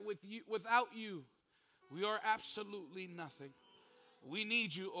without you, we are absolutely nothing. We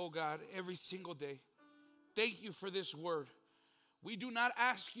need you, oh God, every single day. Thank you for this word. We do not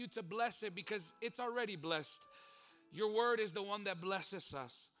ask you to bless it because it's already blessed. Your word is the one that blesses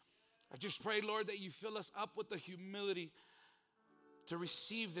us. I just pray, Lord, that you fill us up with the humility to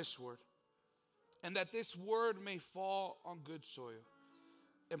receive this word, and that this word may fall on good soil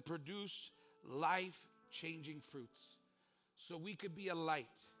and produce life-changing fruits, so we could be a light,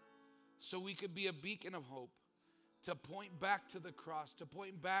 so we could be a beacon of hope, to point back to the cross, to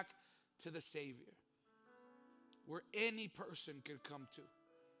point back to the Savior, where any person could come to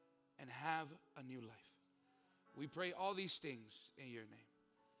and have a new life. We pray all these things in your name.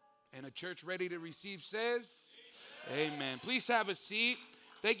 And a church ready to receive says, Amen. Please have a seat.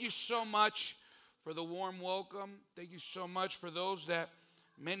 Thank you so much for the warm welcome. Thank you so much for those that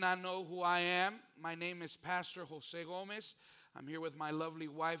may not know who I am. My name is Pastor Jose Gomez. I'm here with my lovely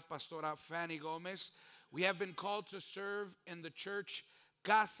wife, Pastora Fanny Gomez. We have been called to serve in the church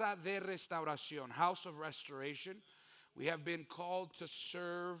kthe Restauración, House of Restoration. We have been called to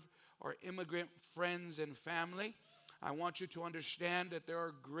serve our immigrant friends and family. I want you to understand that there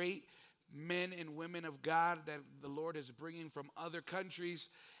are great men and women of God that the Lord is bringing from other countries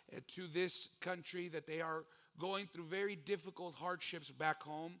to this country, that they are going through very difficult hardships back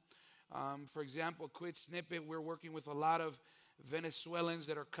home. For example, quick snippet, we're working with a lot of Venezuelans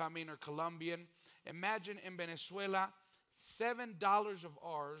that are coming, or Colombian. Imagine in Venezuela, $7 of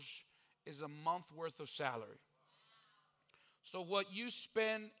ours is a month worth of salary. So what you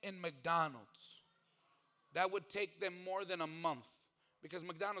spend in McDonald's, that would take them more than a month, because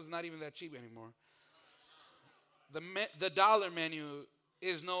McDonald's is not even that cheap anymore. The dollar menu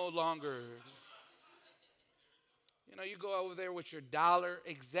is no longer, you go over there with your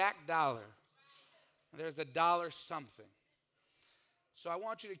exact dollar, and there's $1 something. So I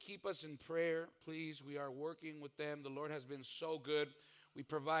want you to keep us in prayer, please. We are working with them. The Lord has been so good. We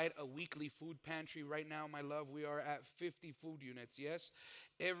provide a weekly food pantry. Right now, my love, we are at 50 food units, yes?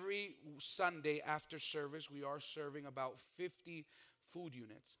 Every Sunday after service, we are serving about 50 food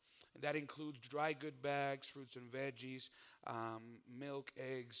units. And that includes dry good bags, fruits and veggies, milk,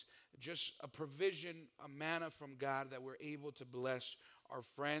 eggs, just a provision, a manna from God that we're able to bless our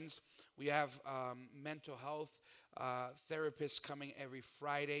friends. We have mental health therapists coming every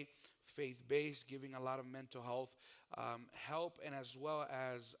Friday, faith-based, giving a lot of mental health help, and as well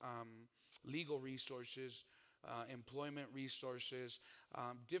as legal resources, employment resources,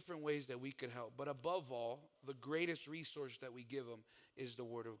 different ways that we could help. But above all, the greatest resource that we give them is the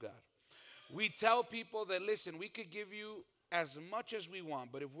Word of God. We tell people that, listen, we could give you as much as we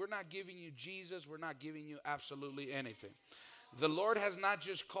want, but if we're not giving you Jesus, we're not giving you absolutely anything. The Lord has not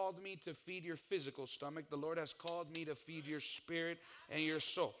just called me to feed your physical stomach. The Lord has called me to feed your spirit and your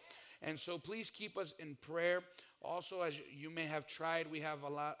soul. And so please keep us in prayer. Also, as you may have tried, we have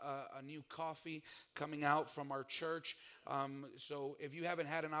a new coffee coming out from our church. So if you haven't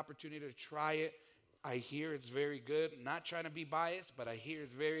had an opportunity to try it, I hear it's very good. Not trying to be biased, but I hear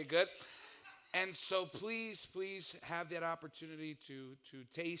it's very good. And so please have that opportunity to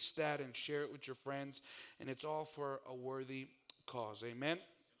taste that and share it with your friends. And it's all for a worthy cause. Amen.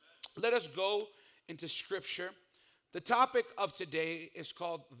 Let us go into Scripture. The topic of today is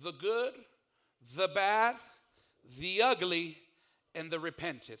called the good, the bad, the ugly, and the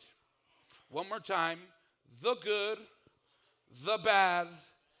repentant. One more time. The good, the bad,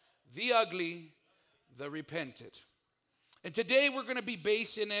 the ugly, the repentant. And today we're going to be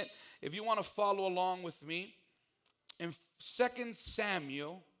basing it, if you want to follow along with me, in 2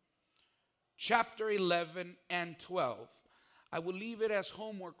 Samuel chapter 11 and 12. I will leave it as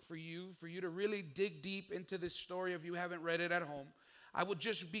homework for you to really dig deep into this story if you haven't read it at home. I will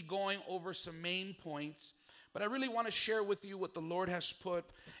just be going over some main points, but I really want to share with you what the Lord has put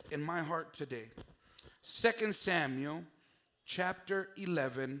in my heart today. 2 Samuel chapter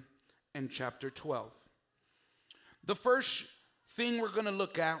 11 and chapter 12. The first thing we're going to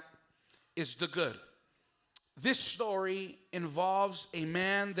look at is the good. This story involves a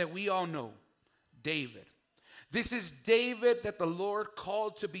man that we all know, David. This is David that the Lord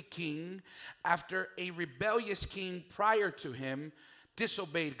called to be king after a rebellious king prior to him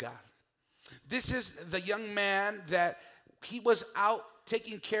disobeyed God. This is the young man that he was out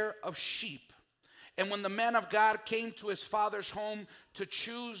taking care of sheep. And when the man of God came to his father's home to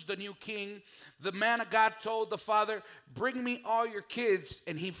choose the new king, the man of God told the father, "Bring me all your kids,"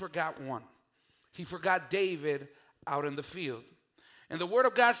 and he forgot one. He forgot David out in the field. And the word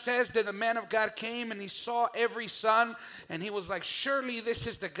of God says that the man of God came and he saw every son and he was like, surely this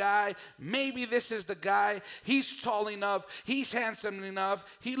is the guy. Maybe this is the guy. He's tall enough. He's handsome enough.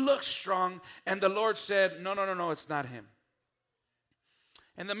 He looks strong. And the Lord said, no, it's not him.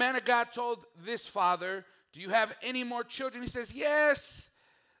 And the man of God told this father, do you have any more children? He says, yes,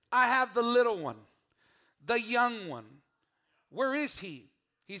 I have the little one, the young one. Where is he?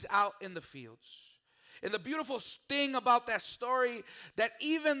 He's out in the fields. And the beautiful thing about that story, that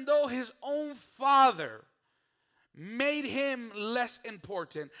even though his own father made him less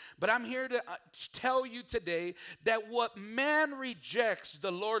important, but I'm here to tell you today that what man rejects,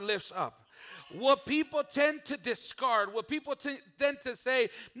 the Lord lifts up. What people tend to discard, what people tend to say,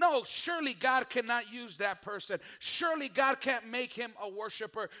 no, surely God cannot use that person. Surely God can't make him a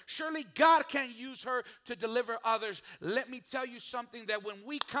worshiper. Surely God can't use her to deliver others. Let me tell you something, that when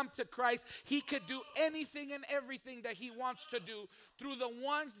we come to Christ, he could do anything and everything that he wants to do through the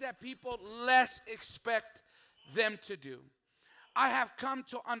ones that people less expect them to do. I have come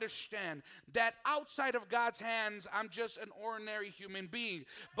to understand that outside of God's hands, I'm just an ordinary human being.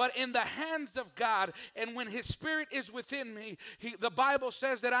 But in the hands of God, and when his spirit is within me, the Bible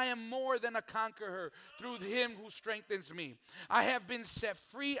says that I am more than a conqueror through him who strengthens me. I have been set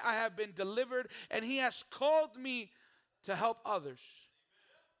free, I have been delivered, and he has called me to help others,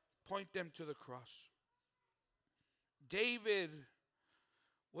 point them to the cross. David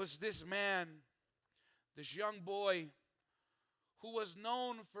was this man, this young boy, who was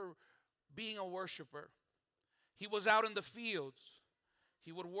known for being a worshiper. He was out in the fields.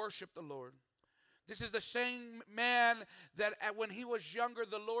 He would worship the Lord. This is the same man that when he was younger,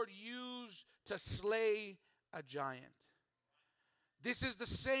 the Lord used to slay a giant. This is the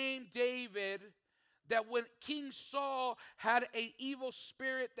same David that when King Saul had an evil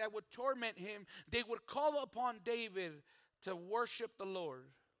spirit that would torment him, they would call upon David to worship the Lord.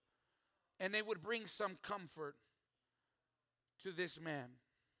 And they would bring some comfort to this man.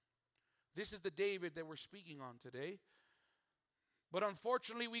 This is the David that we're speaking on today. But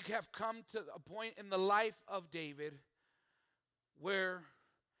unfortunately, we have come to a point in the life of David where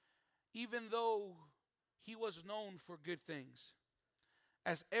even though he was known for good things,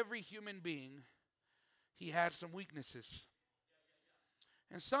 as every human being, he had some weaknesses.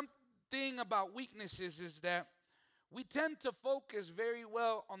 And something about weaknesses is that we tend to focus very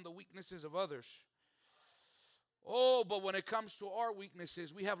well on the weaknesses of others. Oh, but when it comes to our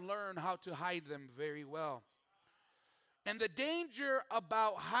weaknesses, we have learned how to hide them very well. And the danger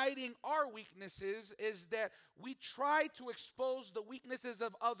about hiding our weaknesses is that we try to expose the weaknesses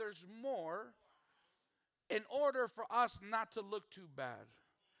of others more in order for us not to look too bad.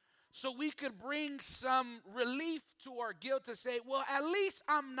 So we could bring some relief to our guilt to say, well, at least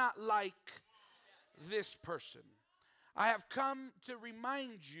I'm not like this person. I have come to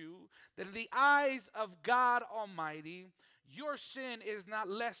remind you that in the eyes of God Almighty, your sin is not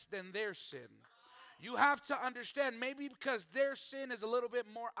less than their sin. You have to understand, maybe because their sin is a little bit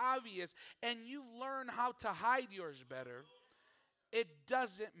more obvious and you've learned how to hide yours better, it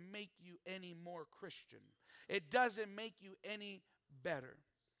doesn't make you any more Christian. It doesn't make you any better.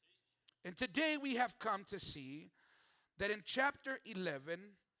 And today we have come to see that in chapter 11,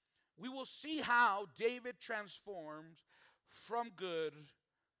 we will see how David transforms from good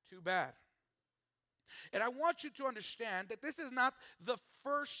to bad. And I want you to understand that this is not the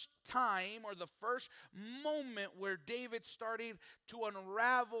first time or the first moment where David started to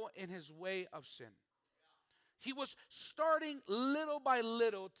unravel in his way of sin. He was starting little by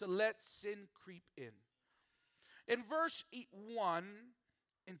little to let sin creep in. In verse 1,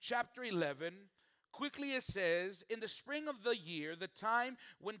 in chapter 11, quickly it says, in the spring of the year, the time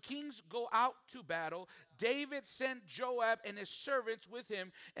when kings go out to battle, David sent Joab and his servants with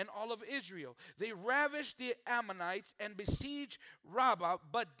him and all of Israel. They ravaged the Ammonites and besieged Rabbah,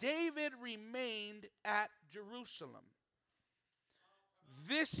 but David remained at Jerusalem.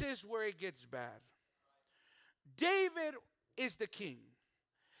 This is where it gets bad. David is the king.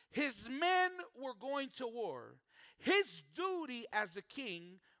 His men were going to war. His duty as a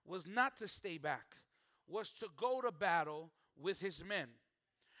king was not to stay back, was to go to battle with his men.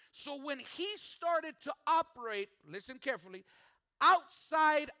 So when he started to operate, listen carefully,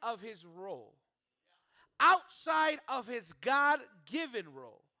 outside of his role, outside of his God-given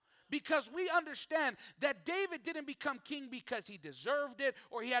role, because we understand that David didn't become king because he deserved it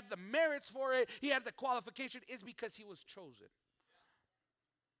or he had the merits for it, he had the qualification, it's because he was chosen.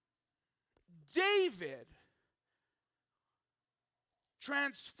 David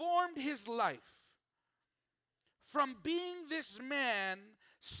transformed his life from being this man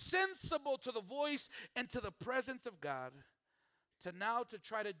sensible to the voice and to the presence of God to now to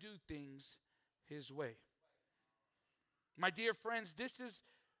try to do things his way. My dear friends, this is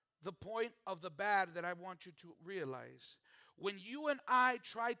the point of the bad that I want you to realize. When you and I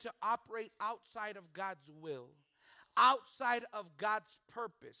try to operate outside of God's will, outside of God's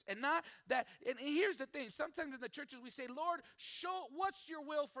purpose, and not that, and here's the thing, sometimes in the churches we say, Lord, show what's your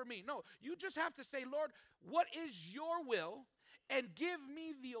will for me. No, you just have to say, Lord, what is your will, and give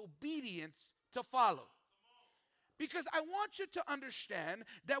me the obedience to follow. Because I want you to understand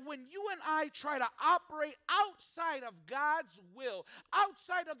that when you and I try to operate outside of God's will,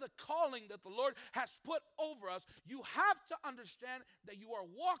 outside of the calling that the Lord has put over us, you have to understand that you are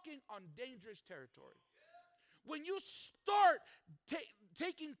walking on dangerous territory. When you start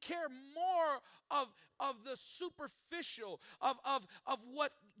taking care more of the superficial, of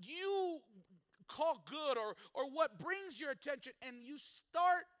what you call good or what brings your attention, and you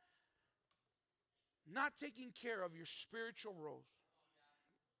start not taking care of your spiritual roles,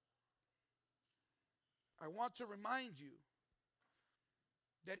 I want to remind you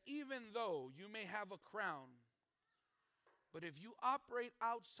that even though you may have a crown, but if you operate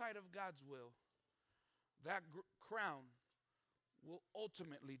outside of God's will, that crown will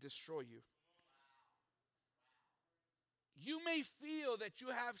ultimately destroy you. You may feel that you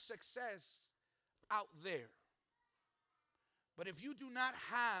have success out there, but if you do not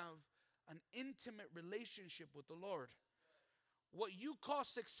have an intimate relationship with the Lord, what you call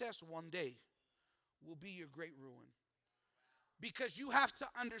success one day will be your great ruin. Because you have to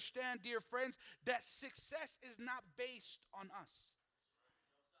understand, dear friends, that success is not based on us.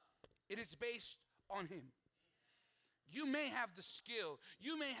 It is based on Him. You may have the skill,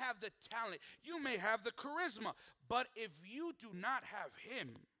 you may have the talent, you may have the charisma, but if you do not have Him,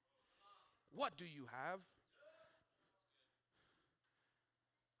 what do you have?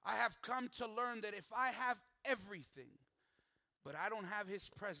 I have come to learn that if I have everything, but I don't have His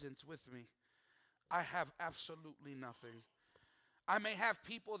presence with me, I have absolutely nothing. I may have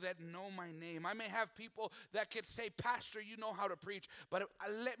people that know my name. I may have people that could say, Pastor, you know how to preach. But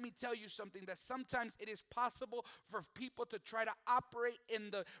let me tell you something, that sometimes it is possible for people to try to operate in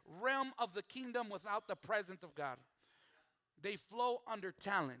the realm of the kingdom without the presence of God. They flow under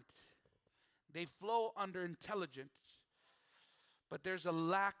talent. They flow under intelligence. But there's a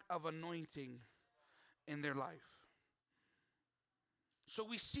lack of anointing in their life. So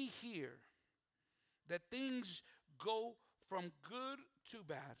we see here that things go from good to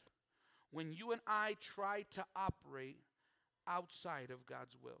bad when you and I try to operate outside of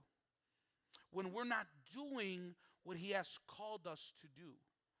God's will. When we're not doing what He has called us to do.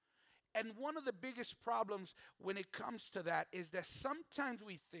 And one of the biggest problems when it comes to that is that sometimes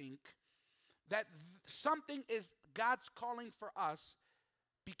we think that something is God's calling for us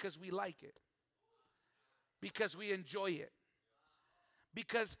because we like it, because we enjoy it,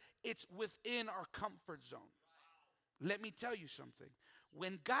 because it's within our comfort zone. Let me tell you something.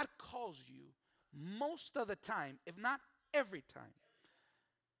 When God calls you, most of the time, if not every time,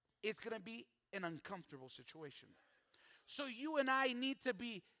 it's going to be an uncomfortable situation. So you and I need to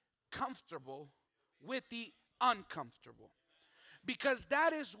be comfortable with the uncomfortable. Because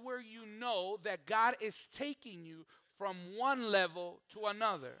that is where you know that God is taking you from one level to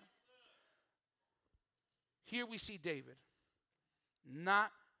another. Here we see David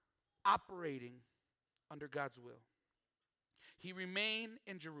not operating under God's will. He remained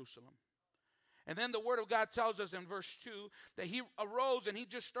in Jerusalem. And then the word of God tells us in verse 2 that he arose and he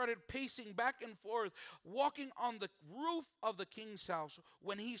just started pacing back and forth, walking on the roof of the king's house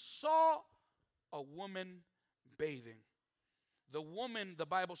when he saw a woman bathing. The woman, the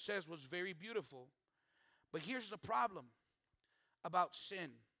Bible says, was very beautiful. But here's the problem about sin.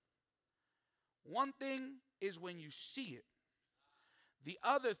 One thing is when you see it. The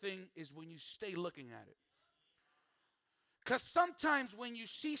other thing is when you stay looking at it. Because sometimes when you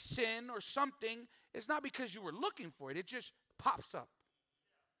see sin or something, it's not because you were looking for it. It just pops up.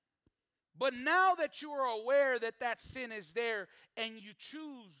 But now that you are aware that that sin is there and you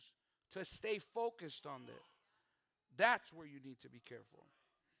choose to stay focused on it, that's where you need to be careful.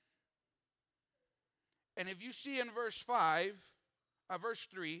 And if you see in verse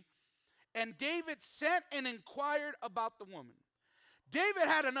 3, and David sent and inquired about the woman. David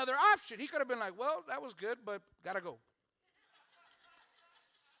had another option. He could have been like, well, that was good, but gotta go.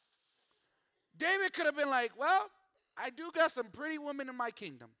 David could have been like, well, I do got some pretty women in my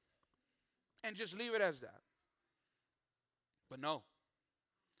kingdom. And just leave it as that. But no.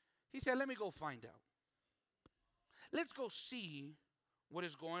 He said, let me go find out. Let's go see what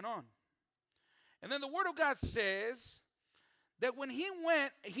is going on. And then the word of God says that when he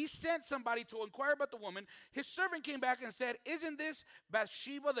went, he sent somebody to inquire about the woman. His servant came back and said, isn't this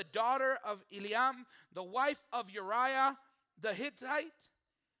Bathsheba, the daughter of Eliam, the wife of Uriah the Hittite?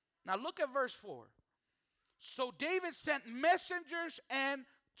 Now look at verse 4. So David sent messengers and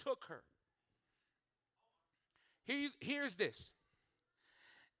took her. Here's this.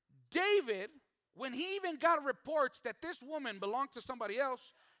 David, when he even got reports that this woman belonged to somebody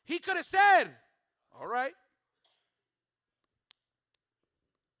else, he could have said, all right,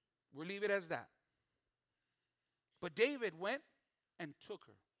 we'll leave it as that. But David went and took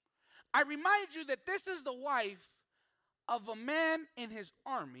her. I remind you that this is the wife of a man in his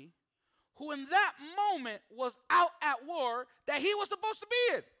army who in that moment was out at war that he was supposed to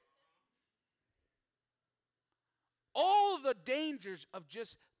be in. All the dangers of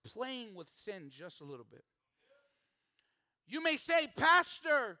just playing with sin just a little bit. You may say,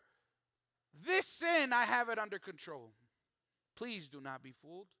 Pastor, this sin, I have it under control. Please do not be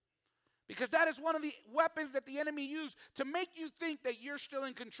fooled. Because that is one of the weapons that the enemy used to make you think that you're still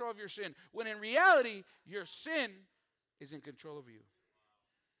in control of your sin, when in reality, your sin is in control of you.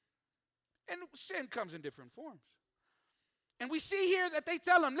 And sin comes in different forms. And we see here that they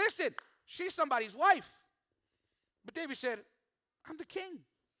tell him, listen, she's somebody's wife. But David said, I'm the king.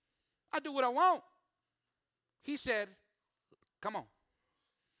 I do what I want. He said, come on.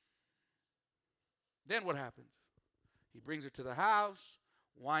 Then what happens? He brings her to the house,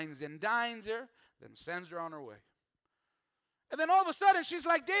 wines and dines her, then sends her on her way. And then all of a sudden, she's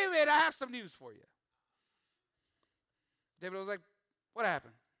like, David, I have some news for you. David was like, what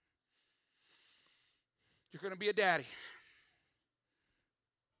happened? You're going to be a daddy.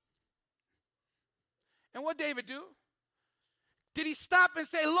 And what did David do? Did he stop and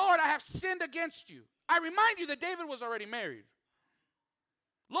say, Lord, I have sinned against you? I remind you that David was already married.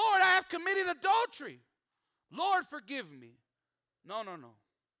 Lord, I have committed adultery. Lord, forgive me. No.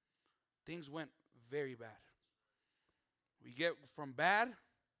 Things went very bad. We get from bad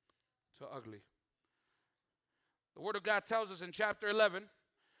to ugly. The Word of God tells us in chapter 11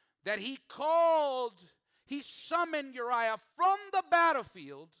 that he summoned Uriah from the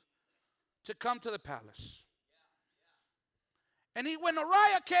battlefield to come to the palace. And when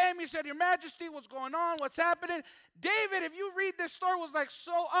Uriah came, he said, Your Majesty, what's going on? What's happening? David, if you read this story, was like,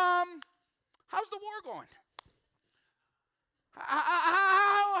 so, how's the war going?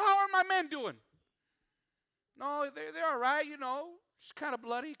 How are my men doing? No, they're all right, you know. It's kind of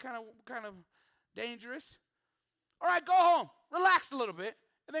bloody, kind of dangerous. All right, go home. Relax a little bit,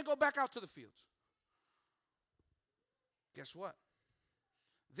 and then go back out to the fields. Guess what?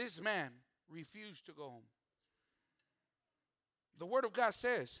 This man refused to go home. The Word of God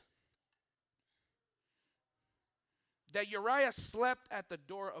says that Uriah slept at the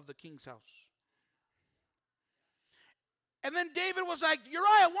door of the king's house. And then David was like,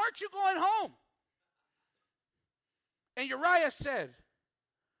 Uriah, weren't you going home? And Uriah said,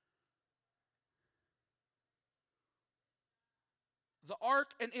 the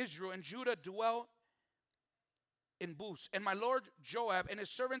ark and Israel and Judah dwell in booths, and my lord Joab and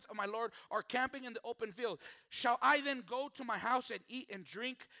his servants of my lord are camping in the open field. Shall I then go to my house and eat and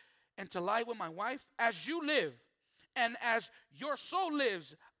drink and to lie with my wife? As you live, and as your soul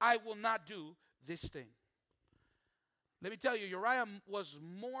lives, I will not do this thing. Let me tell you, Uriah was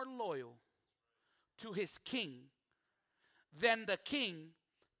more loyal to his king than the king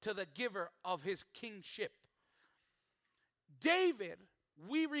to the giver of his kingship. David,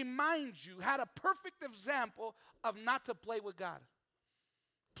 we remind you, had a perfect example of not to play with God.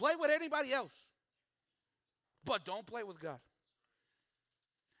 Play with anybody else, but don't play with God.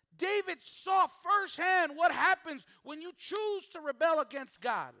 David saw firsthand what happens when you choose to rebel against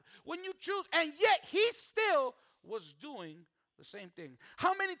God. When you choose, and yet he still was doing the same thing.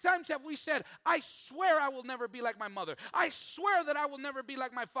 How many times have we said, I swear I will never be like my mother. I swear that I will never be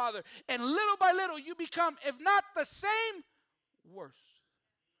like my father. And little by little you become, if not the same, worse.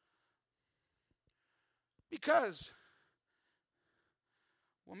 Because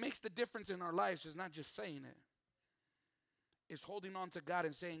what makes the difference in our lives is not just saying it. It's holding on to God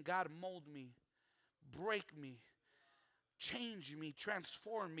and saying, God, mold me, break me, change me,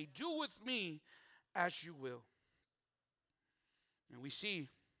 transform me, do with me as you will. And we see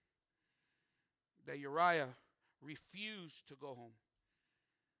that Uriah refused to go home.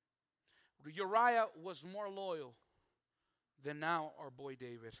 Uriah was more loyal than now our boy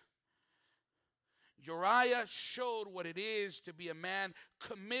David. Uriah showed what it is to be a man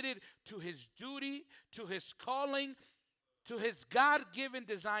committed to his duty, to his calling, to his God-given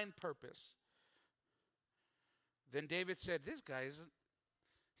design purpose. Then David said, this guy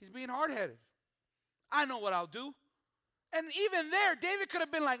he's being hard-headed. I know what I'll do. And even there, David could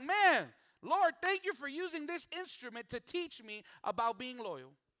have been like, man, Lord, thank you for using this instrument to teach me about being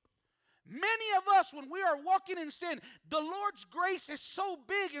loyal. Many of us, when we are walking in sin, the Lord's grace is so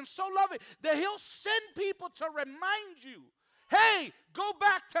big and so loving that he'll send people to remind you, hey, go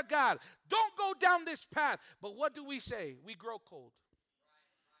back to God. Don't go down this path. But what do we say? We grow cold.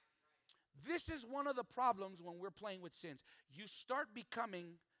 This is one of the problems when we're playing with sins. You start becoming,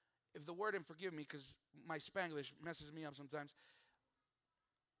 if the word, and forgive me because my Spanglish messes me up sometimes,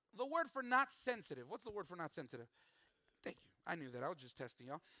 the word for not sensitive. What's the word for not sensitive? Thank you. I knew that. I was just testing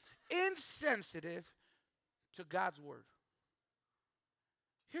y'all. Insensitive to God's word.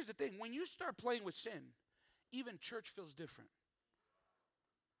 Here's the thing. When you start playing with sin, even church feels different.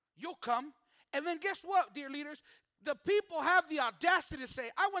 You'll come, and then guess what, dear leaders? The people have the audacity to say,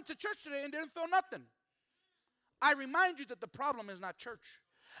 I went to church today and didn't feel nothing. I remind you that the problem is not church.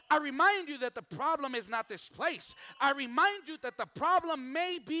 I remind you that the problem is not this place. I remind you that the problem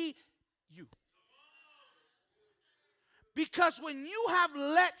may be you. Because when you have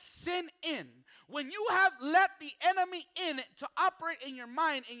let sin in, when you have let the enemy in to operate in your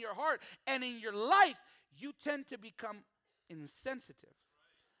mind, in your heart, and in your life, you tend to become insensitive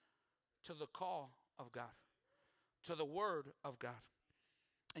to the call of God, to the word of God.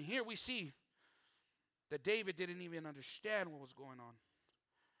 And here we see that David didn't even understand what was going on.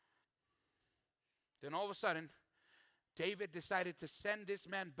 Then all of a sudden, David decided to send this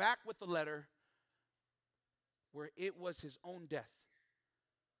man back with a letter where it was his own death,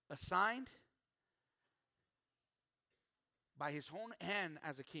 assigned by his own hand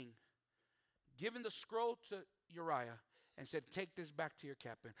as a king, given the scroll to Uriah, and said, take this back to your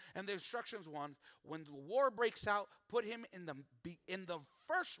captain. And the instructions one, when the war breaks out, put him in the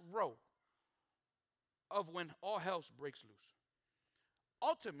first row of when all hell breaks loose.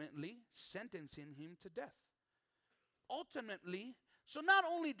 Ultimately, sentencing him to death. Ultimately, so not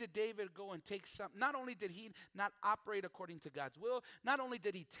only did David go and take something, not only did he not operate according to God's will, not only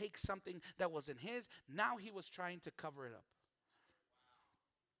did he take something that wasn't his, now he was trying to cover it up.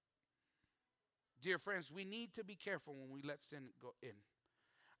 Dear friends, we need to be careful when we let sin go in.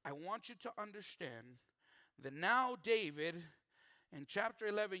 I want you to understand that now David, in chapter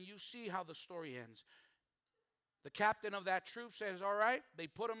 11, you see how the story ends. The captain of that troop says, all right, they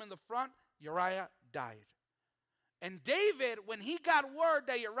put him in the front, Uriah died. And David, when he got word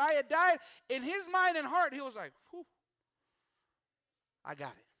that Uriah died, in his mind and heart, he was like, whew, I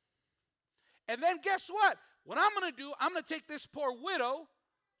got it. And then guess what? What I'm going to do, I'm going to take this poor widow,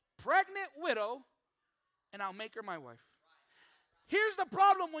 pregnant widow, and I'll make her my wife. Here's the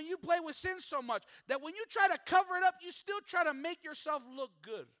problem when you play with sin so much, that when you try to cover it up, you still try to make yourself look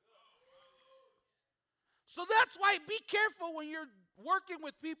good. So that's why be careful when you're working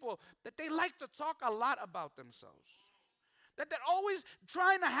with people that they like to talk a lot about themselves. That they're always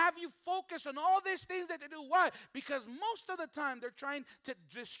trying to have you focus on all these things that they do. Why? Because most of the time they're trying to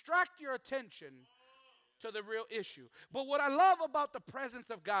distract your attention to the real issue. But what I love about the presence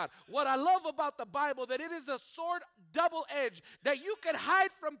of God, what I love about the Bible, that it is a sword double-edged, that you could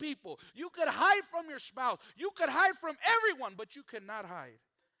hide from people. You could hide from your spouse. You could hide from everyone, but you cannot hide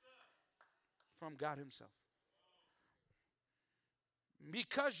from God himself.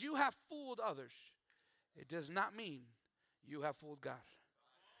 Because you have fooled others, it does not mean you have fooled God.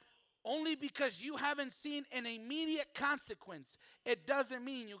 Only because you haven't seen an immediate consequence, it doesn't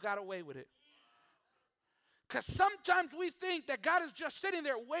mean you got away with it. Because sometimes we think that God is just sitting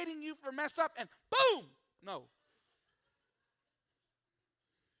there waiting you for mess up and boom! No.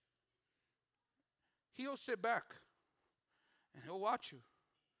 He'll sit back and he'll watch you.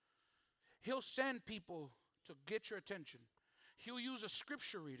 He'll send people to get your attention. He'll use a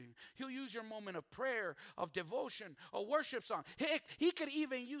scripture reading. He'll use your moment of prayer, of devotion, a worship song. He could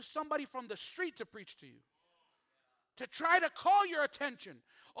even use somebody from the street to preach to you, to try to call your attention.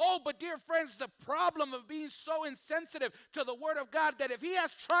 Oh, but dear friends, the problem of being so insensitive to the word of God, that if he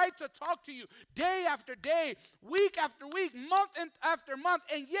has tried to talk to you day after day, week after week, month after month,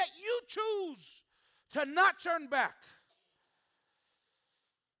 and yet you choose to not turn back,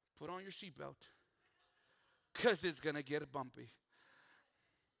 put on your seatbelt, because it's going to get bumpy.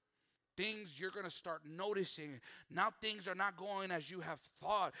 Things you're going to start noticing. Now things are not going as you have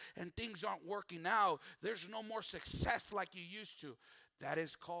thought, and things aren't working out. There's no more success like you used to. That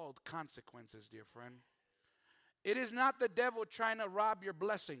is called consequences, dear friend. It is not the devil trying to rob your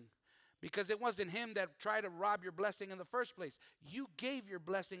blessing, because it wasn't him that tried to rob your blessing in the first place. You gave your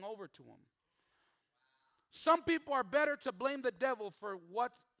blessing over to him. Some people are better to blame the devil for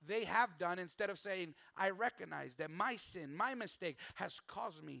what they have done instead of saying, I recognize that my sin, my mistake has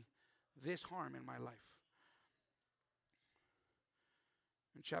caused me this harm in my life.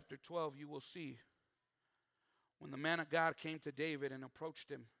 In chapter 12, you will see when the man of God came to David and approached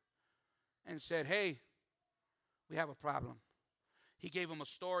him and said, hey, we have a problem. He gave him a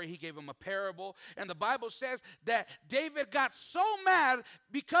story. He gave him a parable. And the Bible says that David got so mad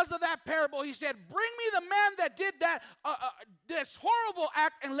because of that parable. He said, bring me the man that did that, this horrible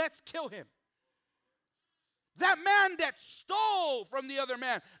act, and let's kill him. That man that stole from the other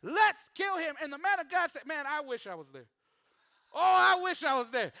man, let's kill him. And the man of God said, man, I wish I was there. Oh, I wish I was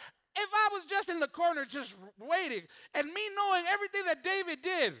there. If I was just in the corner just waiting and me knowing everything that David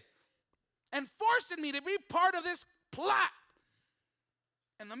did and forcing me to be part of this plot.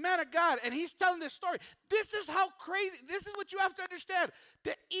 And the man of God, and he's telling this story. This is how crazy, this is what you have to understand.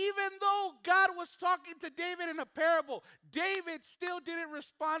 That even though God was talking to David in a parable, David still didn't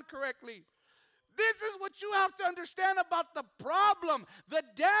respond correctly. This is what you have to understand about the problem, the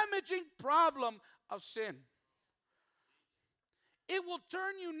damaging problem of sin. It will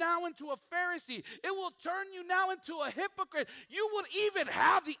turn you now into a Pharisee. It will turn you now into a hypocrite. You will even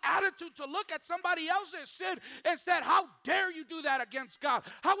have the attitude to look at somebody else's sin and say, how dare you do that against God?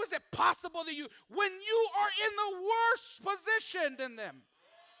 How is it possible that when you are in the worst position than them?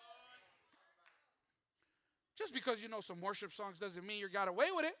 Just because you know some worship songs doesn't mean you got away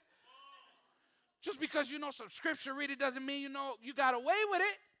with it. Just because you know some scripture reading doesn't mean you got away with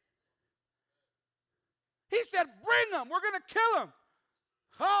it. He said, bring him. We're going to kill him.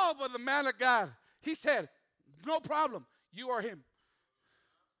 Oh, but the man of God, he said, no problem. You are him.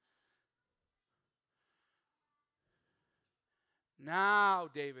 Now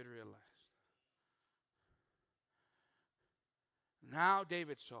David realized. Now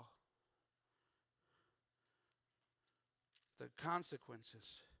David saw the consequences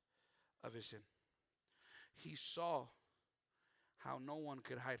of his sin. He saw how no one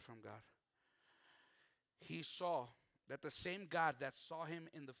could hide from God. He saw that the same God that saw him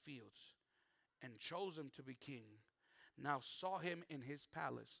in the fields and chose him to be king now saw him in his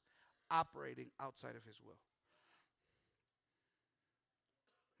palace operating outside of his will.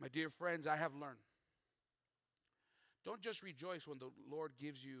 My dear friends, I have learned. Don't just rejoice when the Lord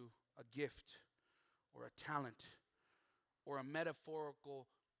gives you a gift or a talent or a metaphorical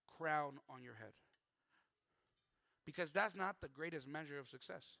crown on your head. Because that's not the greatest measure of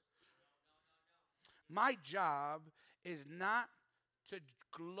success. My job is not to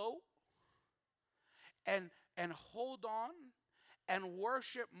gloat and hold on and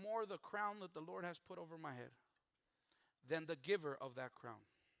worship more the crown that the Lord has put over my head than the giver of that crown.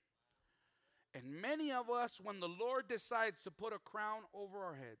 And many of us, when the Lord decides to put a crown over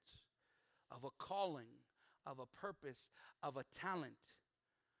our heads of a calling, of a purpose, of a talent,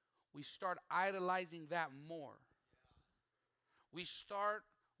 we start idolizing that more. We start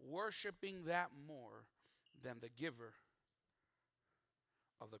worshiping that more than the giver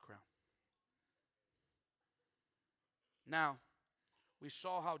of the crown. Now, we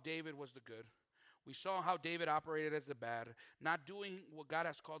saw how David was the good. We saw how David operated as the bad, not doing what God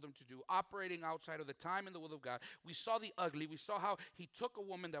has called him to do, operating outside of the time and the will of God. We saw the ugly. We saw how he took a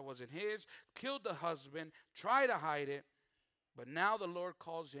woman that wasn't his, killed the husband, tried to hide it, but now the Lord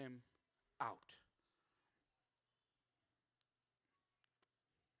calls him out.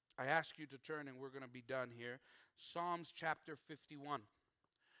 I ask you to turn, and we're going to be done here. Psalms chapter 51.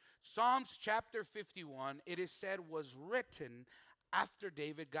 Psalms chapter 51, it is said, was written after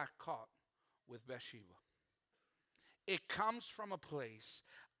David got caught with Bathsheba. It comes from a place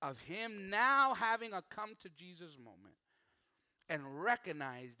of him now having a come to Jesus moment and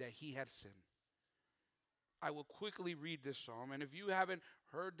recognize that he had sinned. I will quickly read this psalm, and if you haven't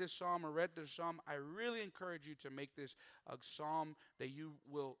heard this psalm or read this psalm, I really encourage you to make this a psalm that you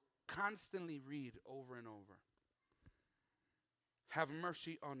will constantly read over and over. Have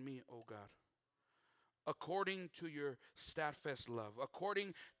mercy on me, O God, according to your steadfast love,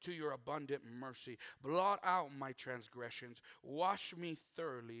 according to your abundant mercy. Blot out my transgressions. Wash me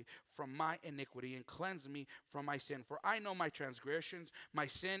thoroughly from my iniquity and cleanse me from my sin. For I know my transgressions. My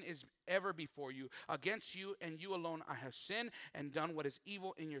sin is ever before you. Against you and you alone I have sinned and done what is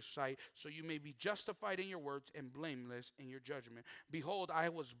evil in your sight, so you may be justified in your words and blameless in your judgment. Behold, I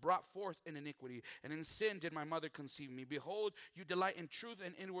was brought forth in iniquity, and in sin did my mother conceive me. Behold, you delight in truth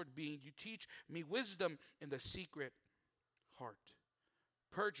and inward being. You teach me wisdom in the secret heart.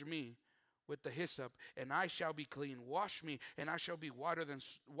 Purge me with the hyssop, and I shall be clean. Wash me, and I shall be whiter than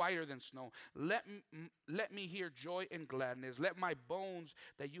snow. Let me hear joy and gladness. Let my bones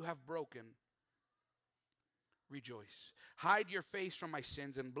that you have broken rejoice. Hide your face from my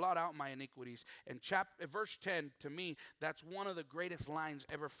sins and blot out my iniquities. And verse 10, to me, that's one of the greatest lines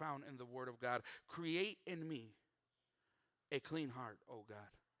ever found in the Word of God. Create in me a clean heart, O God,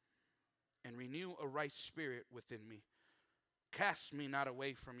 and renew a right spirit within me. Cast me not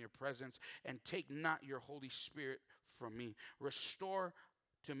away from your presence, and take not your Holy Spirit from me. Restore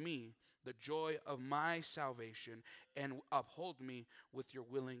to me the joy of my salvation, and uphold me with your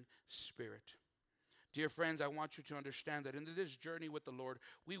willing spirit. Dear friends, I want you to understand that in this journey with the Lord,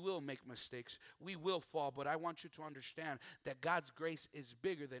 we will make mistakes. We will fall, but I want you to understand that God's grace is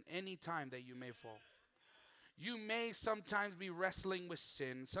bigger than any time that you may fall. You may sometimes be wrestling with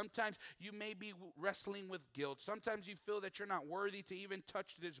sin. Sometimes you may be wrestling with guilt. Sometimes you feel that you're not worthy to even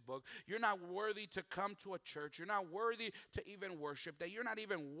touch this book. You're not worthy to come to a church. You're not worthy to even worship. That you're not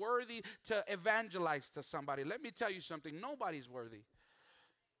even worthy to evangelize to somebody. Let me tell you something. Nobody's worthy.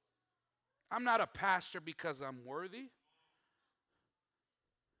 I'm not a pastor because I'm worthy.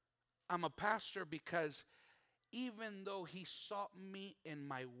 I'm a pastor because even though he sought me in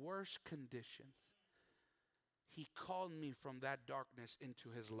my worst conditions, he called me from that darkness into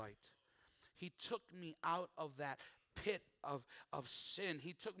his light. He took me out of that pit of sin.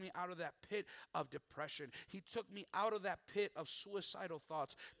 He took me out of that pit of depression. He took me out of that pit of suicidal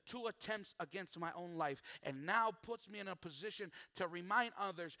thoughts, 2 attempts against my own life, and now puts me in a position to remind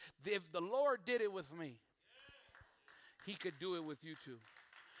others that if the Lord did it with me, he could do it with you too.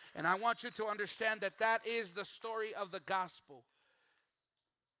 And I want you to understand that that is the story of the gospel.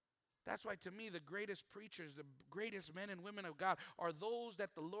 That's why, to me, the greatest preachers, the greatest men and women of God are those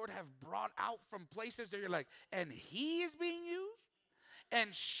that the Lord have brought out from places that you're like, and he is being used, and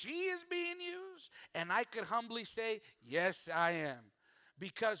she is being used. And I could humbly say, yes, I am.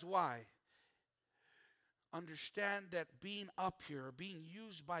 Because why? Understand that being up here, being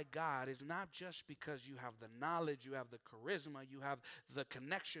used by God is not just because you have the knowledge, you have the charisma, you have the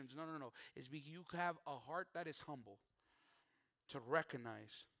connections. No. It's because you have a heart that is humble to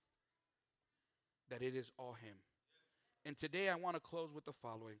recognize that it is all him. And today I want to close with the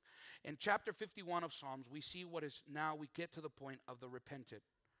following. In chapter 51 of Psalms, we see we get to the point of the repentant.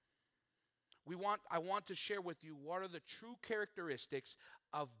 I want to share with you what are the true characteristics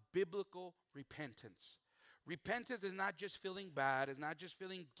of biblical repentance. Repentance is not just feeling bad, it's not just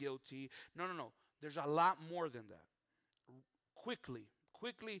feeling guilty. No. There's a lot more than that.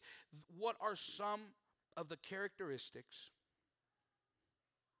 Quickly, what are some of the characteristics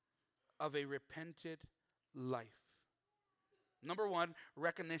of a repented life? Number one,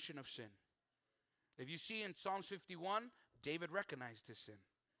 recognition of sin. If you see in Psalms 51, David recognized his sin.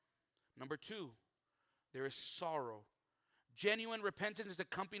 Number two, there is sorrow. Genuine repentance is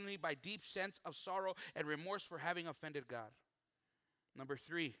accompanied by deep sense of sorrow and remorse for having offended God. Number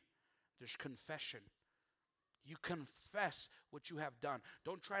three, there's confession. You confess what you have done.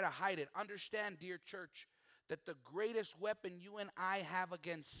 Don't try to hide it. Understand, dear church, that the greatest weapon you and I have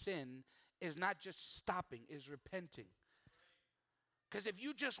against sin is not just stopping, is repenting. Because if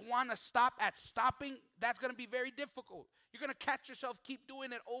you just want to stop at stopping, that's going to be very difficult. You're going to catch yourself keep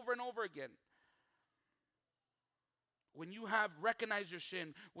doing it over and over again. When you have recognized your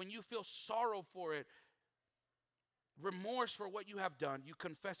sin, when you feel sorrow for it, remorse for what you have done, you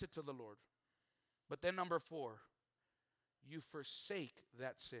confess it to the Lord. But then number four, you forsake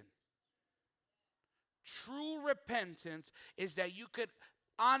that sin. True repentance is that you could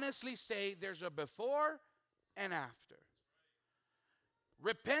honestly say there's a before and after.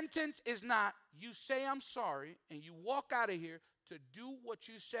 Repentance is not you say I'm sorry and you walk out of here to do what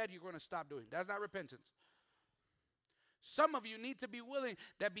you said you're going to stop doing. That's not repentance. Some of you need to be willing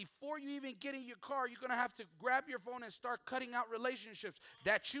that before you even get in your car, you're going to have to grab your phone and start cutting out relationships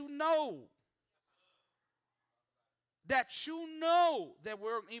that you know that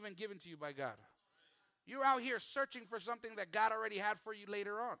weren't even given to you by God. You're out here searching for something that God already had for you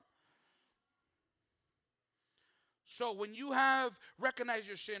later on. So when you have recognized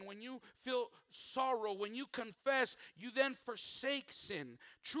your sin, when you feel sorrow, when you confess, you then forsake sin.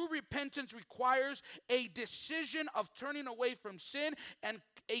 True repentance requires a decision of turning away from sin and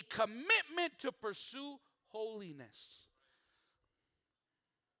a commitment to pursue holiness.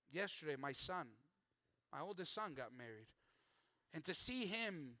 Yesterday, my oldest son got married. And to see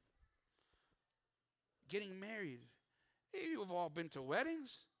him getting married, you've all been to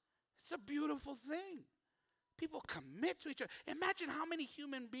weddings. It's a beautiful thing. People commit to each other. Imagine how many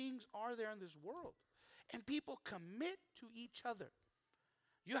human beings are there in this world. And people commit to each other.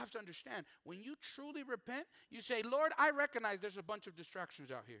 You have to understand, when you truly repent, you say, Lord, I recognize there's a bunch of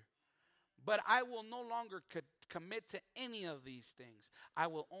distractions out here. But I will no longer commit to any of these things. I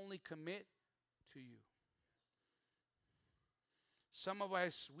will only commit to you. Some of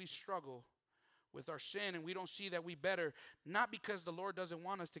us, we struggle with our sin and we don't see that we better, not because the Lord doesn't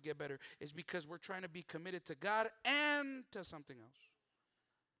want us to get better, it's because we're trying to be committed to God and to something else.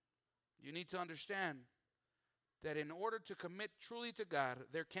 You need to understand that in order to commit truly to God,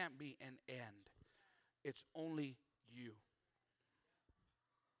 there can't be an end. It's only you.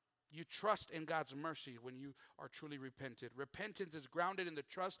 You trust in God's mercy when you are truly repentant. Repentance is grounded in the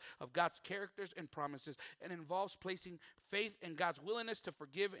trust of God's characters and promises and involves placing faith in God's willingness to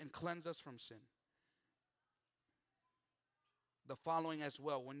forgive and cleanse us from sin. The following as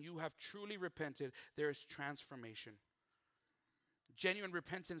well. When you have truly repented, there is transformation. Genuine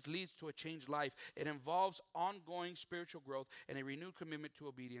repentance leads to a changed life. It involves ongoing spiritual growth and a renewed commitment to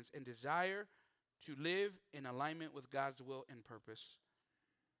obedience and desire to live in alignment with God's will and purpose.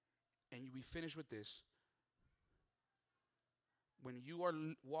 And we finish with this. When you are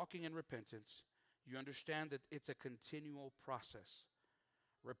walking in repentance, you understand that it's a continual process.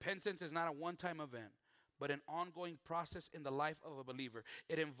 Repentance is not a one-time event, but an ongoing process in the life of a believer.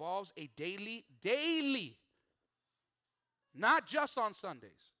 It involves a daily, not just on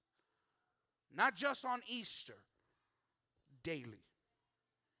Sundays, not just on Easter, daily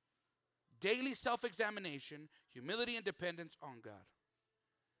self-examination, humility and dependence on God.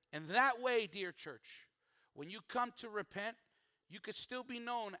 And that way, dear church, when you come to repent, you could still be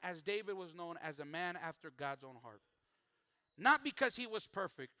known as David was known, as a man after God's own heart. Not because he was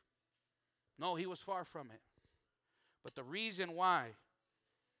perfect. No, he was far from it. But the reason why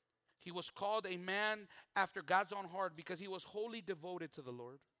he was called a man after God's own heart, because he was wholly devoted to the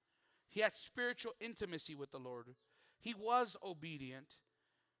Lord. He had spiritual intimacy with the Lord. He was obedient.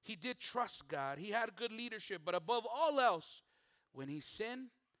 He did trust God. He had good leadership. But above all else, when he sinned,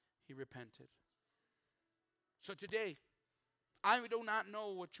 he repented. So today, I do not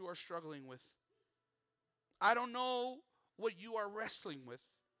know what you are struggling with. I don't know what you are wrestling with.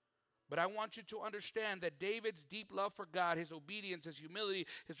 But I want you to understand that David's deep love for God, his obedience, his humility,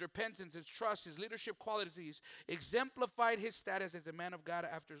 his repentance, his trust, his leadership qualities exemplified his status as a man of God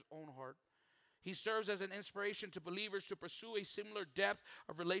after his own heart. He serves as an inspiration to believers to pursue a similar depth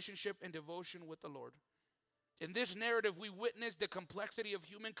of relationship and devotion with the Lord. In this narrative, we witness the complexity of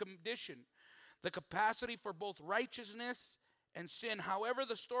human condition, the capacity for both righteousness and sin. However,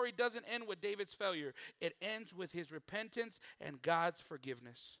 the story doesn't end with David's failure. It ends with his repentance and God's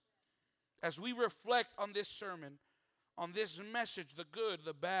forgiveness. As we reflect on this sermon, on this message, the good,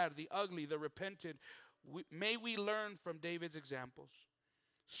 the bad, the ugly, the repentant, may we learn from David's examples.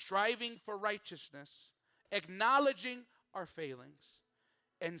 Striving for righteousness, acknowledging our failings,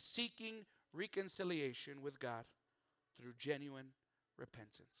 and seeking reconciliation with God through genuine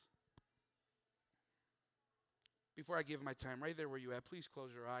repentance. Before I give my time, right there where you at, please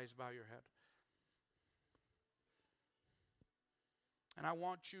close your eyes, bow your head. And I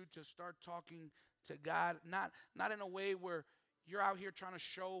want you to start talking to God, not in a way where you're out here trying to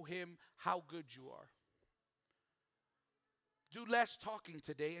show him how good you are. Do less talking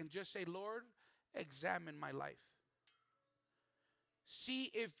today and just say, Lord, examine my life.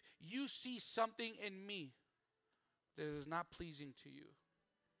 See if you see something in me that is not pleasing to you.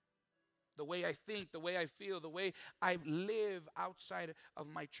 The way I think, the way I feel, the way I live outside of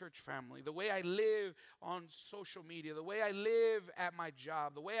my church family, the way I live on social media, the way I live at my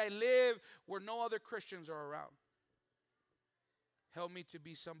job, the way I live where no other Christians are around. Help me to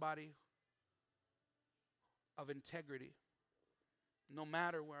be somebody of integrity, no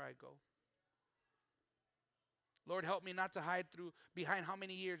matter where I go. Lord, help me not to hide behind how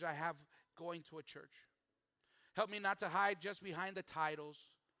many years I have going to a church. Help me not to hide just behind the titles,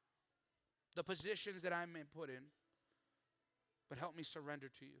 the positions that I'm put in, but help me surrender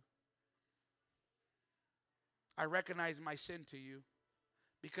to you. I recognize my sin to you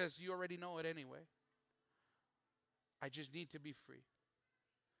because you already know it anyway. I just need to be free.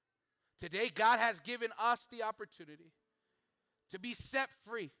 Today, God has given us the opportunity to be set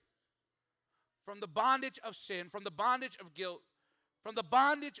free from the bondage of sin, from the bondage of guilt, from the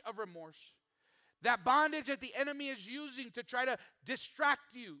bondage of remorse. That bondage that the enemy is using to try to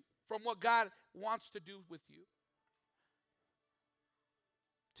distract you from what God wants to do with you.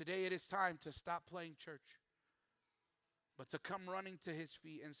 Today it is time to stop playing church, but to come running to his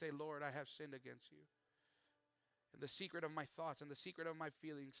feet and say, Lord, I have sinned against you. In the secret of my thoughts, in the secret of my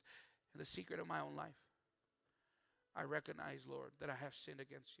feelings, in the secret of my own life, I recognize, Lord, that I have sinned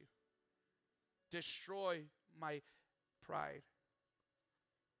against you. Destroy my pride.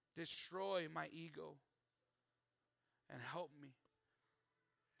 Destroy my ego. And help me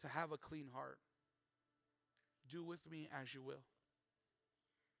to have a clean heart. Do with me as you will.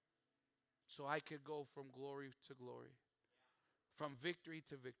 So I could go from glory to glory, from victory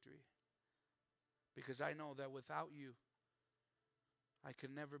to victory, Because I know that without you, I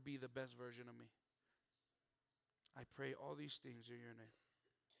could never be the best version of me. I pray all these things in your name.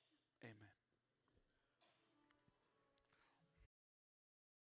 Amen.